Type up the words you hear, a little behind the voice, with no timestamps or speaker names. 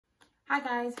Hi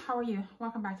guys, how are you?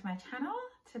 Welcome back to my channel.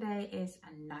 Today is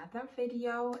another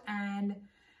video and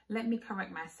let me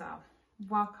correct myself.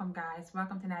 Welcome guys,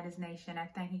 welcome to Nattie's Nation. I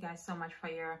thank you guys so much for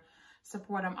your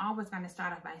support. I'm always going to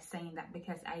start off by saying that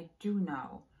because I do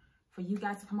know for you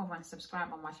guys to come over and subscribe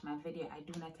and watch my video, I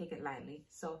do not take it lightly.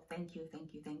 So thank you,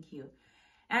 thank you, thank you.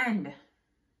 And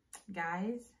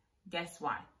guys, guess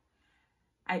what?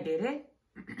 I did it.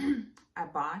 I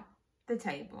bought the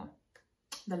table.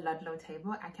 The Ludlow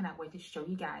table. I cannot wait to show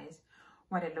you guys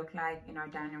what it looked like in our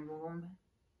dining room.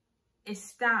 It's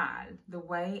styled the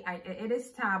way it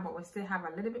is styled, but we still have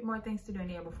a little bit more things to do in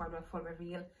here before the full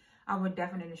reveal. I will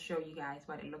definitely show you guys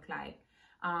what it looked like.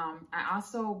 I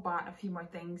also bought a few more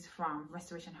things from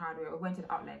Restoration Hardware. We went to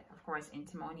the outlet, of course, in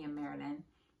Timonium, Maryland,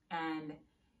 and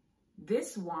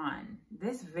this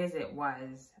visit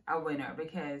was a winner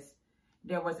because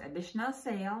there was additional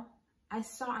sale. I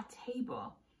saw a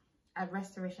table at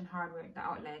Restoration Hardware, the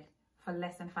outlet, for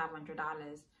less than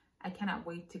 $500. I cannot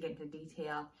wait to get into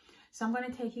detail. So I'm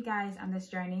going to take you guys on this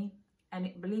journey,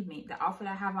 and believe me, the outfit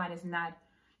I have on is not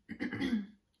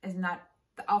is not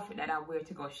the outfit that I wear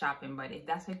to go shopping. But if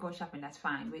that's where I go shopping, that's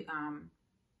fine. We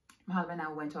my husband and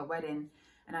I went to a wedding,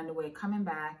 and on the way coming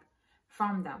back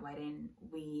from that wedding,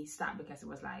 we stopped because it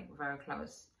was like very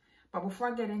close. But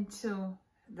before I get into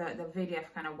the video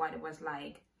of kind of what it was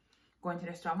like going to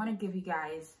the store, I'm going to give you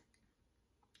guys,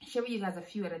 share with you guys a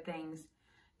few of the things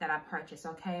that I purchased,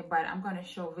 okay? But I'm going to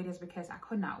show videos because I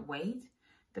could not wait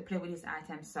to play with these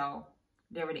items, so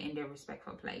they're already in their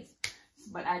respectful place.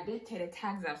 But I did take the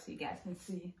tags off so you guys can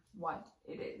see what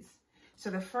it is. So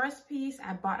the first piece,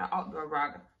 I bought an outdoor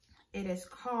rug. It is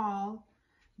called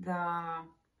the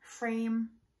frame,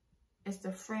 it's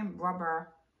the frame rubber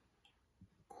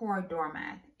core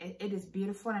doormat. It is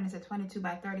beautiful, and it's a 22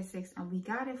 by 36, and we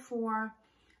got it for,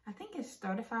 I think it's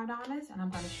 $35, and I'm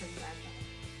going to show you guys that.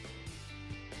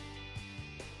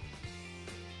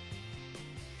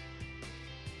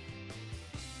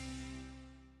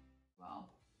 Well,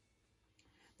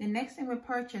 the next thing we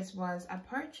purchased was, I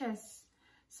purchased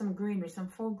some greenery, some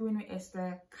faux greenery. It's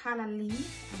the calla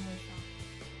leaf.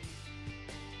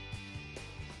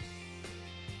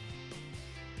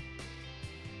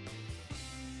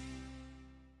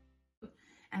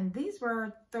 And these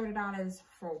were $30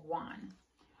 for one.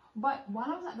 But when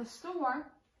I was at the store,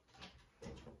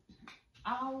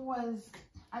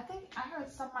 I think I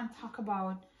heard someone talk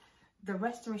about the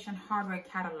Restoration Hardware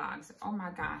catalogs. Oh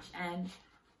my gosh. And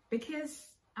because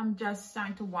I'm just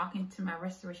starting to walk into my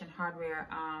Restoration Hardware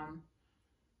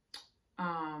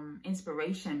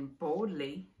inspiration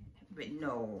boldly with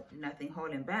nothing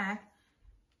holding back,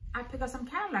 I picked up some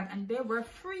catalogs and they were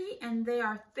free and they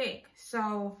are thick.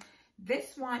 So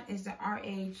this one is the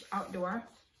RH Outdoor.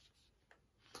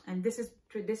 And this is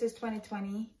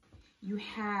 2020. You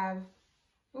have,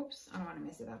 oops, I don't want to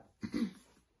mess it up.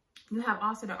 You have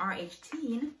also the RH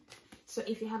Teen. So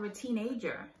if you have a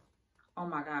teenager, oh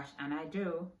my gosh, and I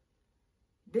do,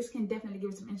 this can definitely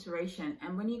give some inspiration.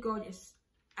 And when you go just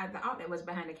at the outlet was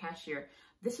behind the cashier.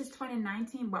 This is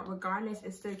 2019, but regardless,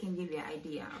 it still can give you an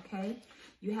idea, okay?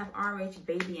 You have RH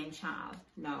Baby and Child.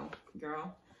 No,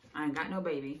 girl, I ain't got no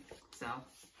baby, so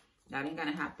that ain't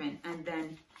gonna happen. And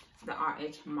then the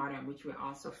RH Modern, which we're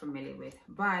also familiar with.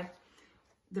 But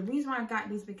the reason why I got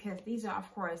these, because these are,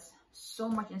 of course, so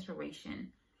much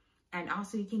inspiration. And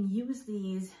also you can use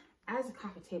these as a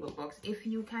coffee table books. If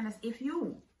you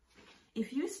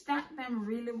stack them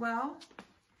really well,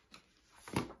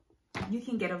 you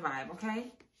can get a vibe,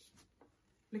 okay?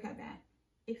 Look at that.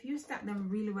 If you stack them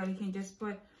really well, you can just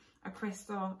put a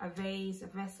crystal, a vase, a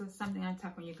vessel, something on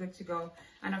top, and you're good to go.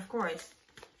 And of course,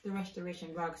 the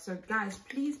restoration rug. So guys,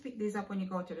 please pick these up when you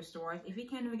go to the stores. If you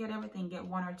can't even get everything, get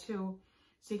one or two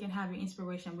so you can have your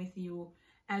inspiration with you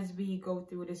as we go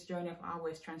through this journey of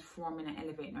always transforming and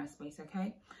elevating our space,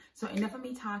 okay? So enough of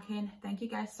me talking. Thank you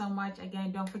guys so much.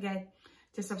 Again, don't forget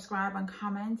to subscribe and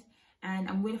comment. And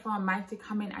I'm waiting for my mic to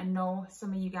come in. I know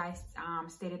some of you guys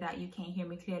stated that you can't hear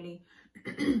me clearly.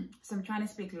 So I'm trying to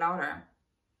speak louder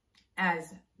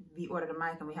as we order the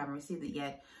mic and we haven't received it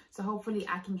yet. So hopefully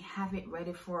I can have it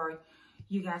ready for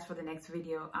you guys for the next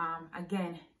video.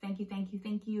 Again, thank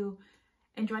you.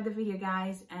 Enjoy the video,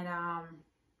 guys, and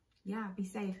yeah, be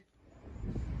safe.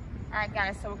 All right,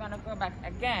 guys, so we're gonna go back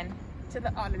again to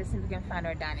the outlet to see if we can find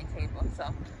our dining table.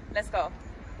 So let's go.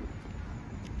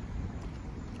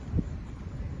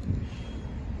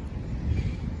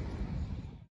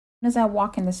 As I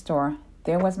walk in the store,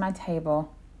 there was my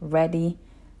table ready,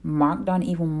 marked on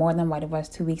even more than what it was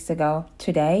 2 weeks ago.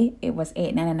 Today it was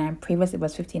 $8.99. Previous it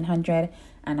was $1,500,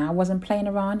 and I wasn't playing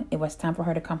around. It was time for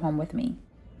her to come home with me.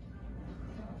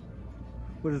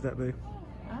 What is that, babe?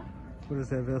 Huh? What is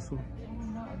that vessel? I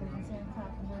don't know. It doesn't say on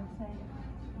top. It doesn't say.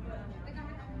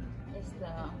 It's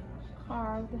the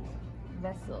carved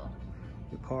vessel.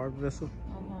 The carved vessel?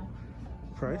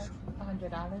 Price?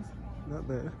 $100. Not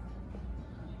bad.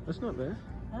 That's not bad.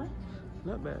 Huh?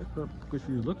 Not bad. What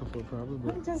you was looking for, probably.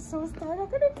 But I'm just so started. I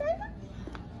couldn't tell you.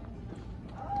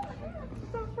 Oh,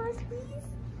 the first piece.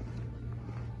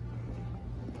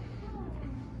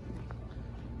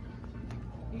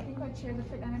 You think our chairs will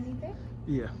fit underneath it?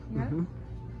 yeah. Yeah? Mm-hmm.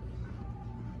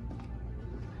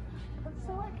 I'm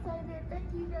so excited. Thank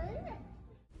you, guys.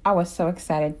 I was so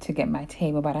excited to get my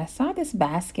table, but I saw this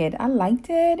basket. I liked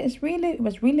it. It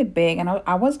was really big, and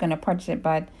I was gonna purchase it,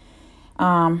 but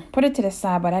put it to the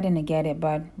side, but I didn't get it.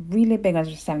 But really big, it was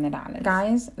just $70.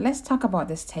 Guys, let's talk about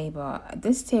this table.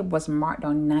 This table was marked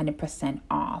on 90%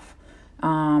 off.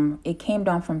 It came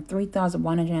down from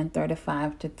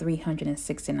 $3,135 to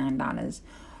 $369,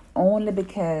 only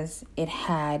because it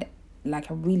had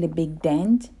like a really big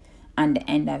dent on the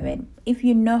end of it. If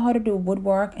you know how to do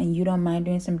woodwork and you don't mind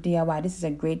doing some DIY, this is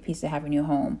a great piece to have in your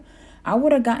home. I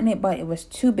would have gotten it, but it was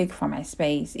too big for my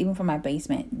space, even for my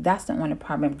basement. That's the only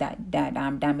problem, that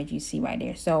damage you see right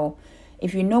there. So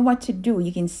if you know what to do,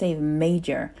 you can save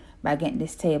major by getting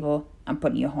this table and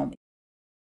putting it in your home.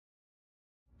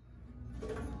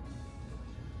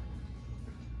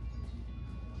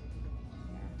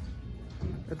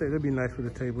 I think that'd be nice for the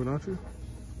table, don't you?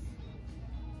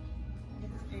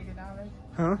 $80.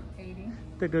 Huh? 80.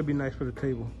 I think that'd be nice for the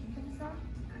table. You think so?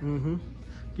 Mm-hmm.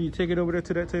 Can you take it over there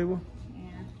to that table?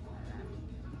 Yeah.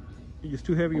 It's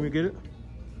too heavy. You can get it?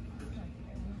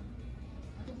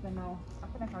 I just don't know. I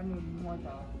feel like I need more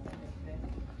though.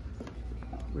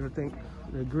 But I think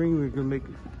the greenery can make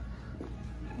it.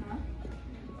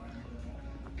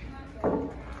 Huh?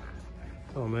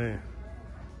 Oh man,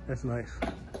 that's nice.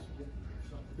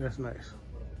 That's nice.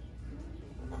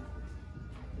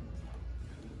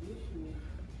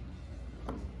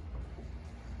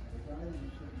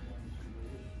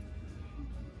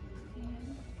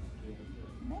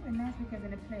 Maybe nice because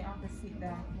it'll play opposite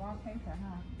the wallpaper,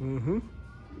 huh? Mm-hmm.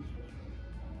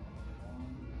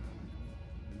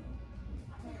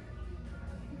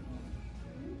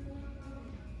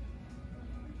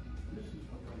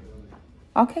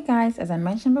 Okay guys, as I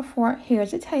mentioned before,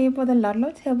 here's the table, the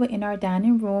Ludlow table in our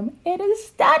dining room. It is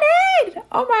stunning!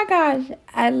 Oh my gosh,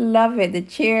 I love it. The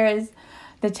chairs,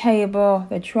 the table,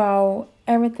 the trowel,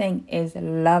 everything is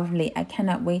lovely. I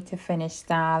cannot wait to finish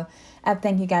style. I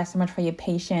thank you guys so much for your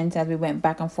patience as we went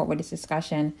back and forth with this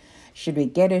discussion. Should we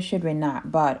get it, should we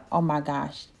not? But oh my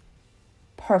gosh,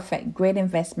 perfect, great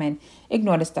investment.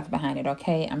 Ignore the stuff behind it,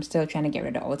 okay? I'm still trying to get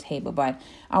rid of the old table, but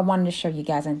I wanted to show you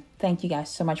guys and thank you guys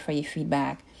so much for your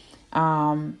feedback.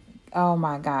 Oh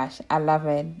my gosh, I love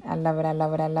it. I love it. I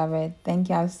love it. I love it. Thank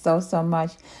y'all so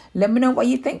much. Let me know what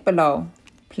you think below.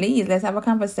 Please, let's have a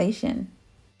conversation.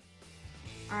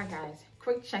 All right, guys,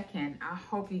 quick check-in. I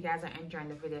hope you guys are enjoying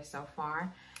the video so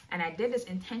far. And I did this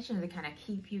intentionally to kind of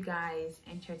keep you guys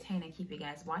entertained and keep you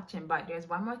guys watching. But there's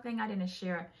one more thing I didn't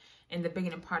share in the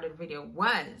beginning part of the video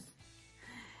was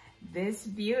this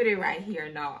beauty right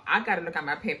here. No, I gotta look at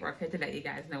my paper, okay, to let you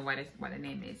guys know what the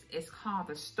name is. It's called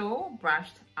the Stole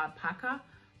Brushed Alpaca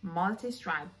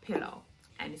Multi-Stripe Pillow,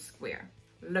 and it's square.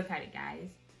 Look at it, guys.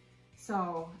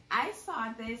 So I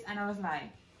saw this and I was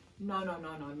like,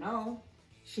 no.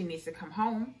 She needs to come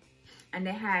home. And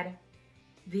they had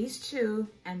these two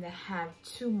and they have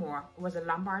two more. It was a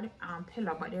lumbar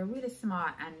pillow, but they're really small.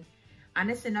 And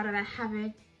honestly, now that I have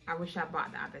it, I wish I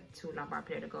bought the other two lumbar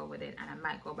pillow to go with it, and I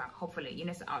might go back. Hopefully, you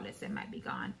know, it's outlets, it might be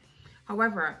gone.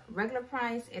 However, regular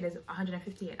price, it is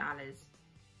 $158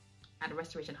 at the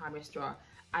Restoration Hardware store.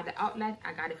 At the outlet,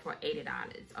 I got it for $80,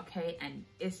 okay? And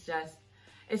it's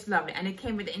lovely. And it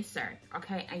came with the insert,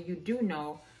 okay? And you do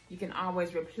know you can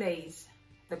always replace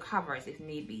the covers if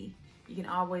need be. You can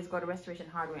always go to Restoration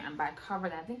Hardware and buy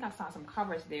covers. I think I saw some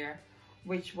covers there,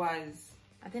 which was,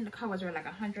 I think the covers were like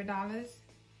 $100.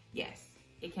 Yes,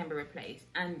 it can be replaced.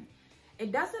 And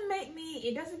it doesn't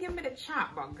give me the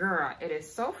chop, but girl, it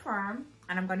is so firm.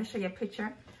 And I'm going to show you a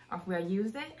picture of where I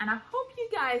used it. And I hope you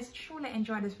guys truly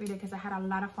enjoyed this video because I had a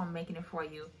lot of fun making it for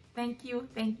you. Thank you.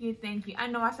 I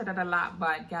know I said that a lot,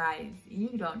 but guys,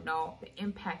 you don't know the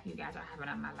impact you guys are having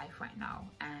on my life right now.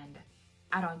 And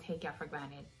I don't take y'all for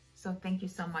granted. So thank you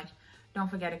so much. Don't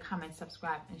forget to comment,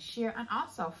 subscribe, and share. And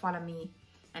also follow me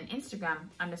on Instagram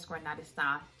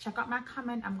 _NattieStyle. Check out my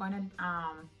comment. I'm going to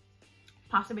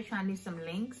possibly try and leave some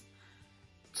links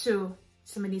to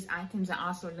some of these items and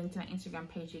also a link to my Instagram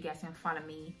page. You guys can follow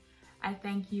me. I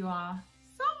thank you all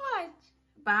so much.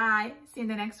 Bye. See you in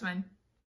the next one.